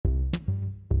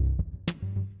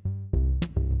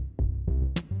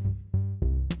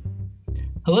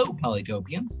Hello,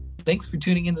 Polytopians. Thanks for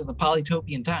tuning into the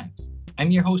Polytopian Times.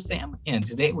 I'm your host, Sam, and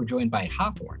today we're joined by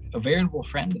Hawthorne, a veritable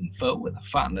friend and foe with a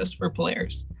fondness for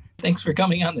players. Thanks for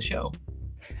coming on the show.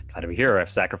 Glad to be here.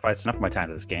 I've sacrificed enough of my time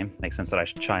to this game. Makes sense that I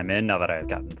should chime in now that I've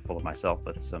gotten full of myself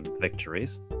with some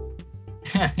victories.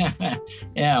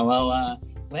 Yeah,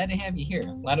 glad to have you here.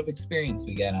 A lot of experience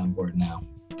we got on board now.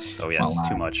 Oh, yes,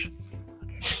 too much.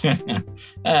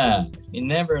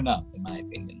 Never enough, in my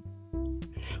opinion.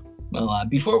 Well,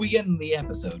 before we get into the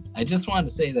episode, I just wanted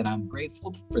to say that I'm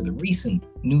grateful for the recent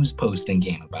news posting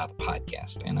game about the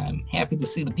podcast, and I'm happy to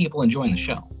see the people enjoying the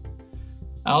show.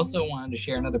 I also wanted to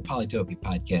share another Polytopia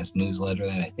podcast newsletter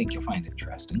that I think you'll find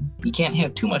interesting. You can't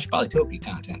have too much Polytopia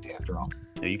content after all.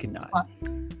 No, you cannot.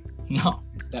 No,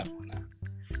 definitely not.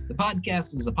 The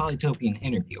podcast is the Polytopian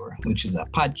Interviewer, which is a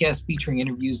podcast featuring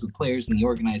interviews with players in the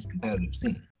organized competitive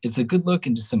scene. It's a good look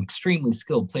into some extremely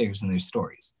skilled players and their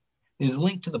stories. There's a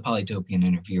link to the Polytopian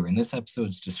Interviewer in this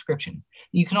episode's description.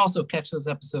 You can also catch those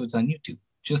episodes on YouTube.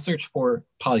 Just search for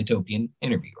Polytopian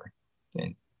Interviewer.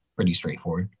 Pretty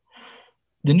straightforward.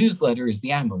 The newsletter is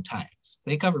the IMO Times.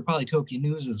 They cover Polytopia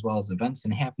news as well as events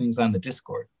and happenings on the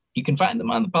Discord. You can find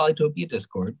them on the Polytopia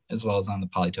Discord, as well as on the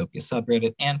Polytopia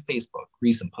subreddit and Facebook,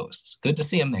 recent posts. Good to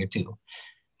see them there too.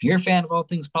 If you're a fan of all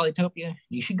things Polytopia,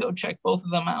 you should go check both of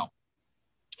them out.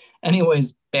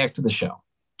 Anyways, back to the show.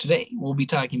 Today, we'll be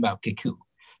talking about Kickoo,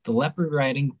 the leopard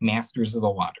riding masters of the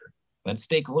water. Let's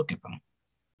take a look at them.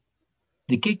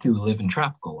 The Kickoo live in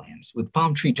tropical lands with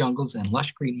palm tree jungles and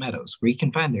lush green meadows where you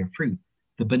can find their fruit,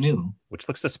 the banu. Which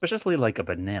looks suspiciously like a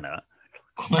banana.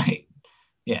 Quite,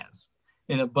 yes,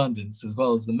 in abundance, as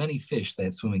well as the many fish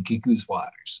that swim in Kickoo's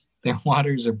waters. Their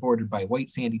waters are bordered by white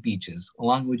sandy beaches,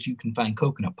 along which you can find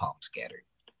coconut palms scattered.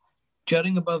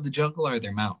 Jutting above the jungle are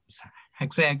their mountains,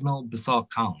 hexagonal basalt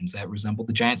columns that resemble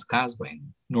the Giant's Causeway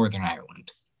in Northern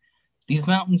Ireland. These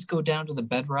mountains go down to the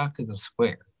bedrock of the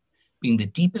square, being the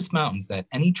deepest mountains that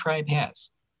any tribe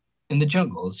has. In the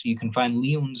jungles, you can find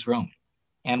leones roaming,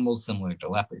 animals similar to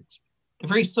leopards. They're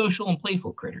very social and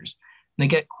playful critters, and they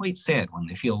get quite sad when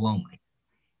they feel lonely.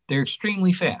 They're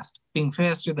extremely fast, being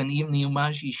faster than even the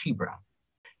Umaji Shibra.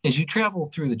 As you travel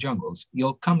through the jungles,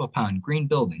 you'll come upon green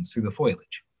buildings through the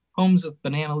foliage, homes with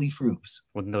banana leaf roofs.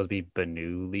 Wouldn't those be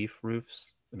banu leaf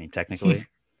roofs? I mean, technically.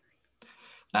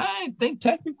 I think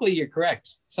technically you're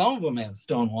correct. Some of them have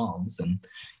stone walls, and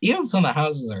even some of the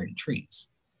houses are in trees.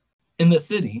 In the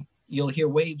city, you'll hear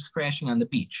waves crashing on the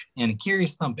beach and a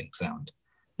curious thumping sound,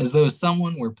 as though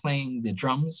someone were playing the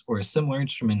drums or a similar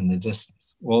instrument in the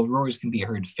distance, while roars can be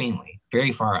heard faintly,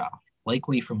 very far off,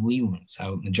 likely from leones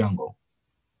out in the jungle.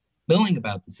 Milling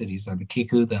about the cities are the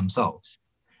Kickoo themselves,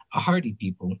 a hardy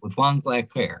people with long black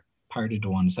hair parted to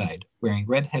one side, wearing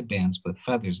red headbands with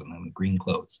feathers in them and green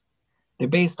clothes. They're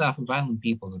based off of island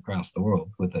peoples across the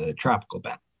world with a tropical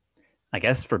bent. I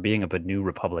guess for being a Banu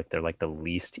Republic, they're like the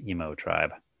least emo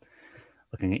tribe.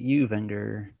 Looking at you,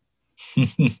 Venger.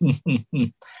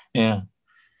 Yeah.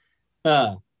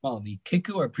 The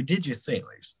Kickoo are prodigious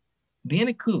sailors. The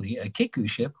Inakuli, a Kickoo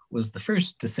ship, was the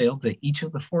first to sail to each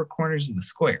of the four corners of the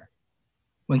square.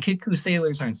 When Kickoo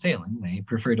sailors aren't sailing, they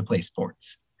prefer to play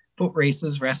sports. Boat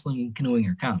races, wrestling, and canoeing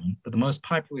are common, but the most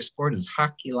popular sport is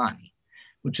hakilani,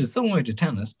 which is similar to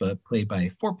tennis, but played by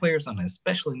four players on a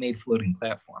specially made floating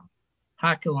platform.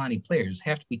 Hakilani players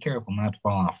have to be careful not to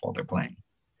fall off while they're playing.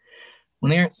 When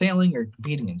they aren't sailing or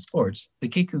competing in sports, the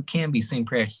Kickoo can be seen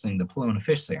practicing the Pelona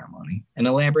fish ceremony, an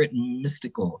elaborate and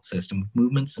mystical system of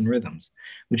movements and rhythms,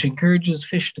 which encourages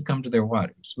fish to come to their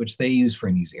waters, which they use for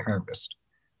an easy harvest.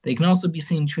 They can also be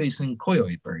seen chasing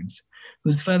coyote birds,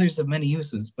 whose feathers have many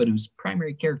uses, but whose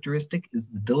primary characteristic is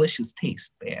the delicious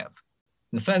taste they have.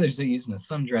 The feathers are used in a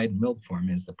sun-dried and milled form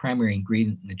as the primary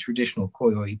ingredient in the traditional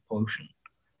coyote potion.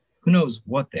 Who knows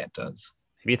what that does?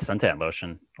 Maybe it's suntan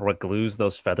lotion, or what glues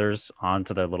those feathers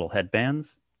onto their little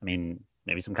headbands. I mean,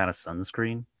 maybe some kind of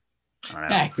sunscreen. I don't know.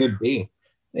 That could be.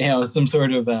 Some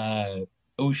sort of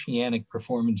oceanic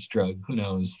performance drug. Who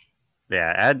knows?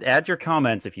 Yeah, add your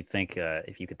comments if you think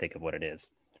if you could think of what it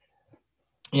is.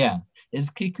 Yeah, is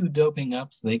Kickoo doping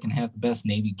up so they can have the best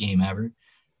Navy game ever?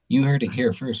 You heard it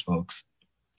here first, folks.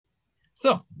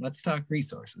 So let's talk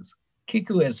resources.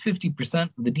 Kickoo has 50%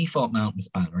 of the default mountain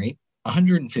spawn rate,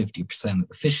 150% of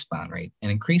the fish spawn rate, and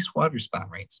increased water spawn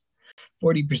rates.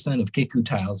 40% of Kickoo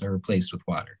tiles are replaced with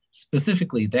water.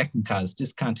 Specifically, that can cause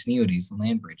discontinuities in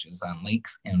land bridges on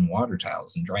lakes and water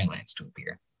tiles in drylands to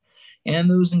appear. And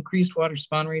those increased water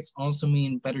spawn rates also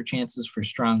mean better chances for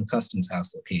strong customs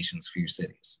house locations for your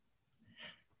cities.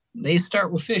 They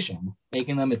start with fishing,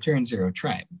 making them a turn zero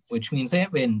tribe, which means they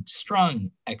have a strong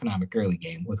economic early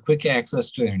game with quick access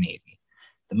to their navy.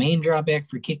 The main drawback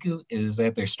for Kickoo is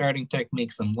that their starting tech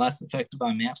makes them less effective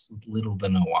on maps with little to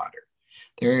no water.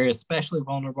 They're especially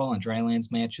vulnerable on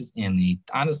drylands matches, and they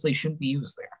honestly shouldn't be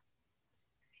used there.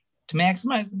 To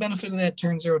maximize the benefit of that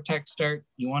turn zero tech start,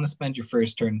 you want to spend your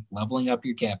first turn leveling up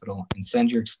your capital and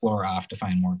send your explorer off to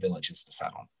find more villages to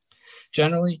settle.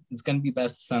 Generally, it's going to be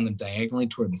best to send them diagonally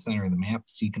toward the center of the map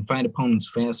so you can find opponents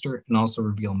faster and also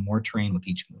reveal more terrain with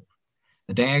each move.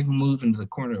 A diagonal move into the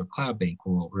corner of a cloud bank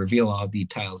will reveal all the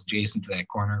tiles adjacent to that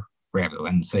corner, rather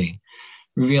than, say,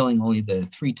 revealing only the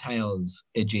 3 tiles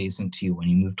adjacent to you when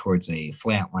you move towards a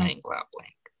flat-lying cloud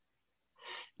blank.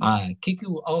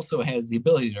 Kickoo also has the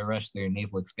ability to rush their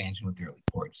naval expansion with early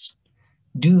ports.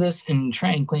 Do this and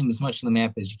try and claim as much of the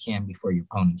map as you can before your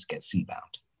opponents get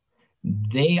seabound.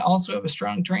 They also have a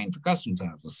strong terrain for customs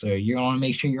houses, so you want to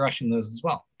make sure you're rushing those as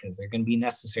well, because they're going to be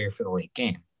necessary for the late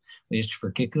game, which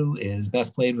for Kickoo is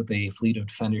best played with a fleet of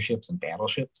defender ships and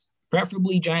battleships,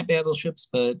 preferably giant battleships,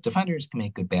 but defenders can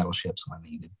make good battleships when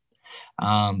needed.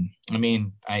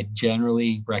 I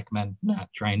generally recommend not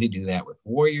trying to do that with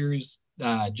warriors.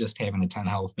 Just having a 10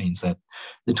 health means that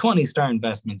the 20-star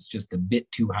investment's just a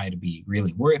bit too high to be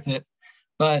really worth it.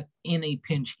 But in a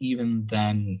pinch, even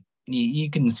then, you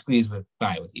can squeeze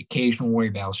by with the occasional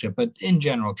warrior battleship, but in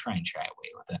general, try and shy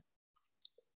away with it.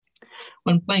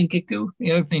 When playing Kickoo,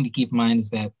 the other thing to keep in mind is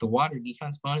that the water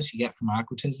defense bonus you get from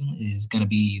Aquatism is going to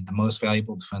be the most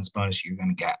valuable defense bonus you're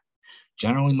going to get.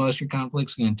 Generally, most of your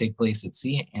conflicts are going to take place at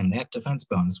sea, and that defense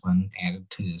bonus, when added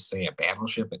to, say, a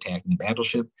battleship attacking a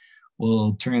battleship,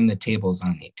 will turn the tables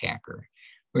on the attacker,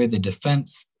 where the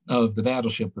defense of the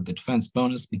battleship with the defense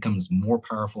bonus becomes more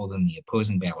powerful than the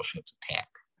opposing battleship's attack.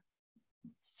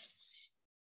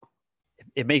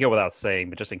 It may go without saying,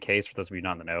 but just in case, for those of you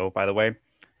not in the know, by the way,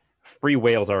 free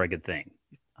whales are a good thing.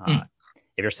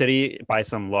 If your city, by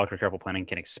some luck or careful planning,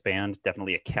 can expand,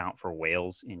 definitely account for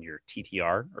whales in your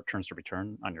TTR, or turns to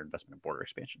return, on your investment and border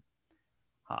expansion.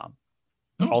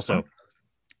 Also,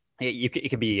 it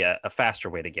could be a faster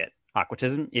way to get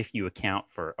aquatism if you account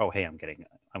for, oh, hey, I'm getting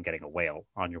a whale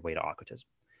on your way to aquatism.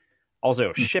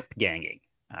 Also, ship ganging.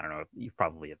 I don't know, you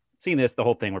probably have seen this, the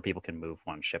whole thing where people can move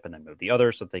one ship and then move the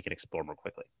other so that they can explore more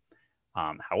quickly.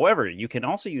 However, you can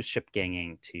also use ship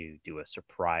ganging to do a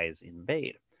surprise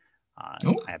invade. I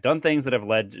have done things that have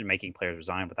led to making players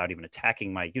resign without even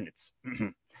attacking my units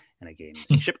in a game.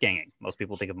 Ship ganging. Most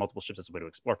people think of multiple ships as a way to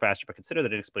explore faster, but consider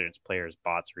that inexperienced players,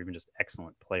 bots, or even just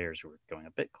excellent players who are going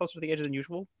a bit closer to the edge than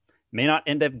usual may not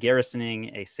end up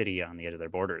garrisoning a city on the edge of their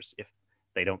borders if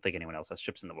they don't think anyone else has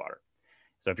ships in the water.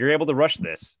 So if you're able to rush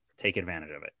this, take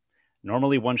advantage of it.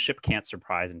 Normally, one ship can't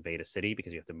surprise invade a city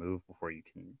because you have to move before you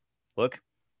can look,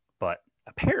 but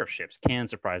a pair of ships can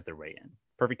surprise their way in.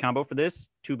 Perfect combo for this,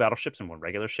 2 battleships and 1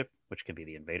 regular ship, which can be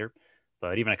the invader,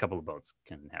 but even a couple of boats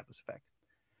can have this effect.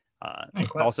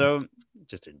 Also,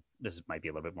 this might be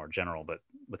a little bit more general, but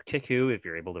with Kickoo, if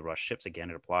you're able to rush ships,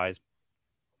 again, it applies.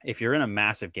 If you're in a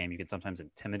massive game, you can sometimes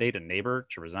intimidate a neighbor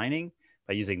to resigning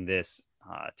by using this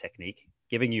technique,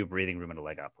 giving you breathing room and a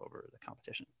leg up over the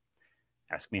competition.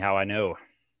 Ask me how I know.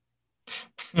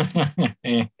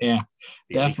 Yeah,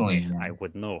 definitely. Me, I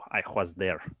would know. I was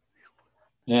there.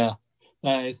 Yeah,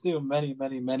 I assume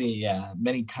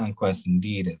many conquests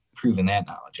indeed have proven that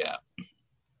knowledge out.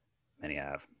 Many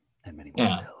have, and many more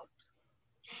will.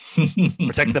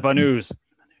 Protect the Banus.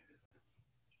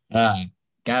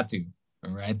 Got to.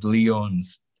 All right, the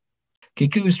Leons.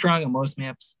 Kickoo is strong on most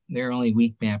maps. Their only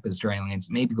weak map is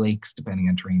drylands, maybe lakes, depending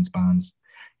on terrain spawns.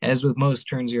 As with most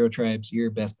turn zero tribes,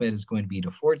 your best bet is going to be to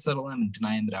force settle them and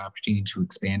deny them the opportunity to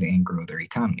expand and grow their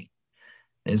economy.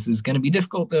 This is going to be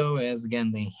difficult, though, as,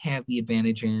 again, they have the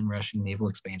advantage in rushing naval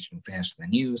expansion faster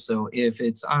than you. So if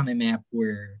it's on a map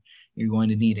where you're going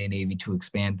to need a navy to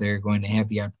expand, they're going to have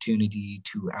the opportunity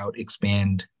to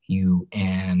out-expand you,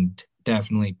 and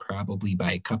definitely probably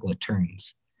by a couple of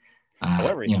turns.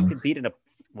 However, if you could beat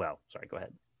go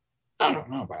ahead. I don't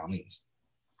know, by all means.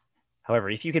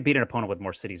 However, if you could beat an opponent with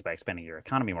more cities by expanding your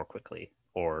economy more quickly,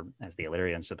 or as the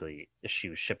Illyrians simply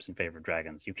eschew ships in favor of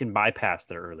dragons, you can bypass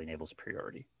their early naval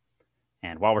superiority.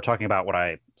 And while we're talking about what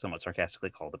I somewhat sarcastically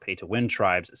call the pay-to-win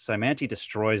tribes, Symanti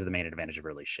destroys the main advantage of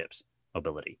early ships,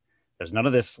 mobility. There's none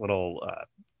of this little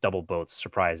double boats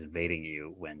surprise invading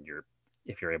you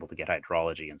if you're able to get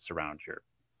hydrology and surround your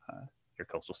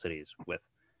coastal cities with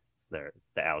the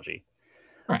algae.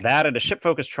 Right. That and a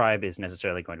ship-focused tribe is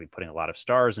necessarily going to be putting a lot of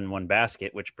stars in one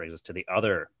basket, which brings us to the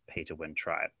other pay-to-win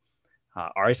tribe.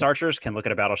 Our ice archers can look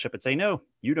at a battleship and say, no,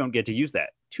 you don't get to use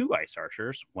that. 2 ice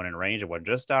archers, one in range and one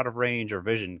just out of range or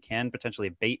vision, can potentially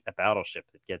bait a battleship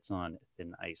that gets on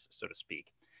thin ice, so to speak.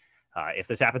 If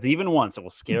this happens even once, it will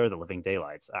scare the living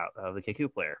daylights out of the Kickoo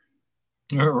player.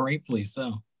 Rightfully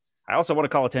so. I also want to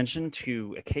call attention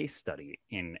to a case study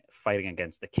in fighting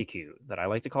against the Kickoo that I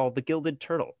like to call the Gilded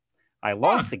Turtle. I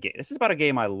lost a game. This is about a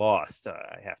game I lost,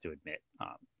 I have to admit,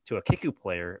 to a Kickoo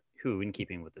player who, in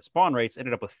keeping with the spawn rates,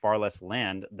 ended up with far less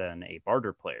land than a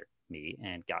barter player, me,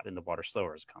 and got in the water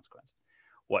slower as a consequence.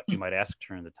 What, you might ask,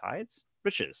 turned the tides?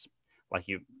 Riches. Like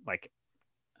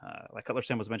Cutler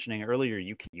Sam was mentioning earlier,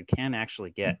 you can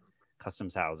actually get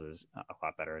customs houses a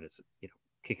lot better, and it's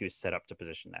Kickoo's set up to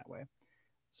position that way.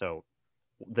 So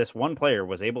this one player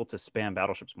was able to spam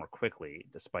battleships more quickly,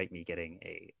 despite me getting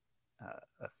a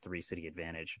 3-city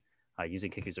advantage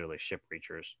using Kickoo's early ship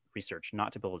research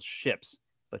not to build ships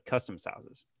but customs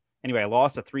houses. Anyway, I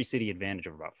lost a 3-city advantage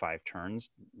of about 5 turns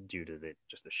due to the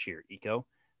sheer eco,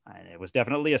 and it was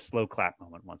definitely a slow clap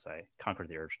moment once I conquered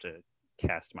the urge to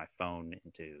cast my phone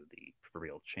into the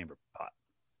proverbial chamber pot.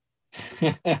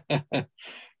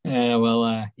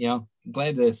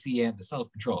 Glad to see you have the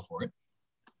self-control for it.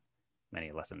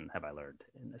 Many lessons have I learned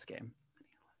in this game.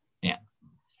 Yeah.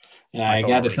 I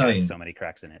got to tell you, so many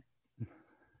cracks in it.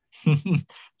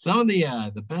 Some of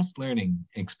the best learning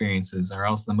experiences are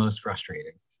also the most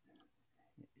frustrating.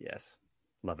 Yes.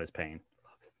 Love is pain.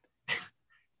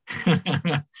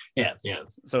 Yes.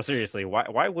 So seriously,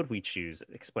 why would we choose?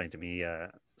 Explain to me,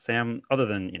 Sam. Other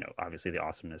than obviously the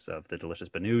awesomeness of the delicious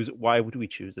Banus, why would we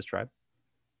choose this tribe?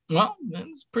 Well,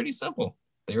 it's pretty simple.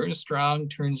 They're a strong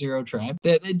turn 0 tribe.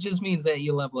 That it just means that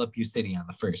you level up your city on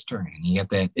the first turn, and you get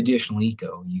that additional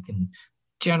eco. You can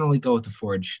generally go with the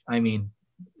forge. I mean,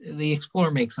 the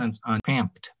Explorer makes sense on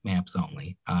cramped maps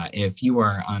only. If you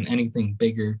are on anything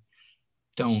bigger,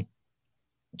 don't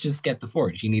just get the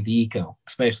forge. You need the eco,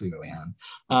 especially early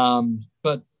on.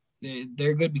 But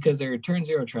they're good because they're a turn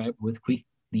 0 tribe with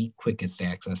the quickest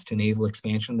access to naval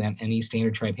expansion that any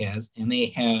standard tribe has, and they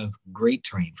have great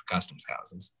terrain for customs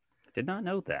houses. Did not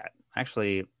know that,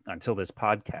 actually, until this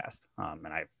podcast. And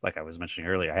like I was mentioning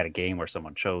earlier, I had a game where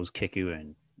someone chose Kickoo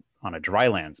on a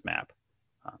drylands map.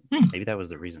 Maybe that was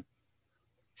the reason.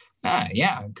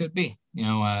 Yeah, it could be.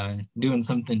 Doing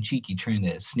something cheeky, trying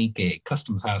to sneak a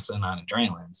customs house in on a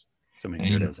drylands. So many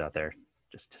weirdos out there,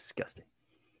 just disgusting.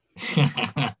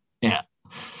 Yeah,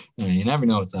 you never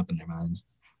know what's up in their minds.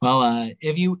 Well,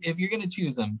 if you're going to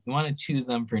choose them, you want to choose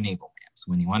them for naval maps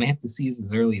when you want to hit the seas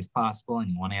as early as possible, and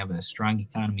you want to have a strong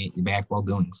economy at your back while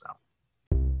doing so.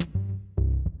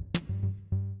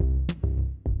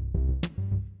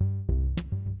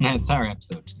 That's our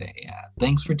episode today.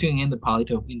 Thanks for tuning in to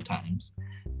Polytopian Times.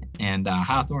 And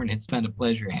Hawthorne, it's been a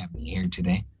pleasure having you here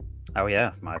today. Oh,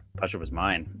 yeah. My pleasure was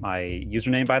mine. My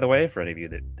username, by the way, for any of you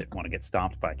that want to get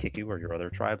stomped by Kickoo or your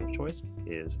other tribe of choice,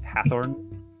 is Hathorne,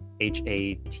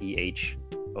 Hathorne.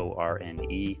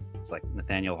 It's like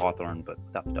Nathaniel Hawthorne, but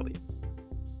without the W.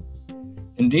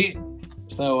 Indeed.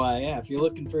 So, if you're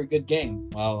looking for a good game,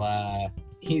 well,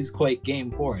 he's quite game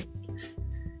for it.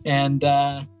 And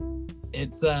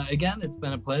it's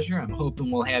been a pleasure. I'm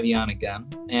hoping we'll have you on again,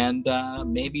 and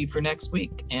maybe for next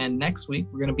week. And next week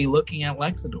we're going to be looking at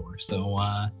Lexador. So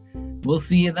we'll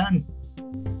see you then.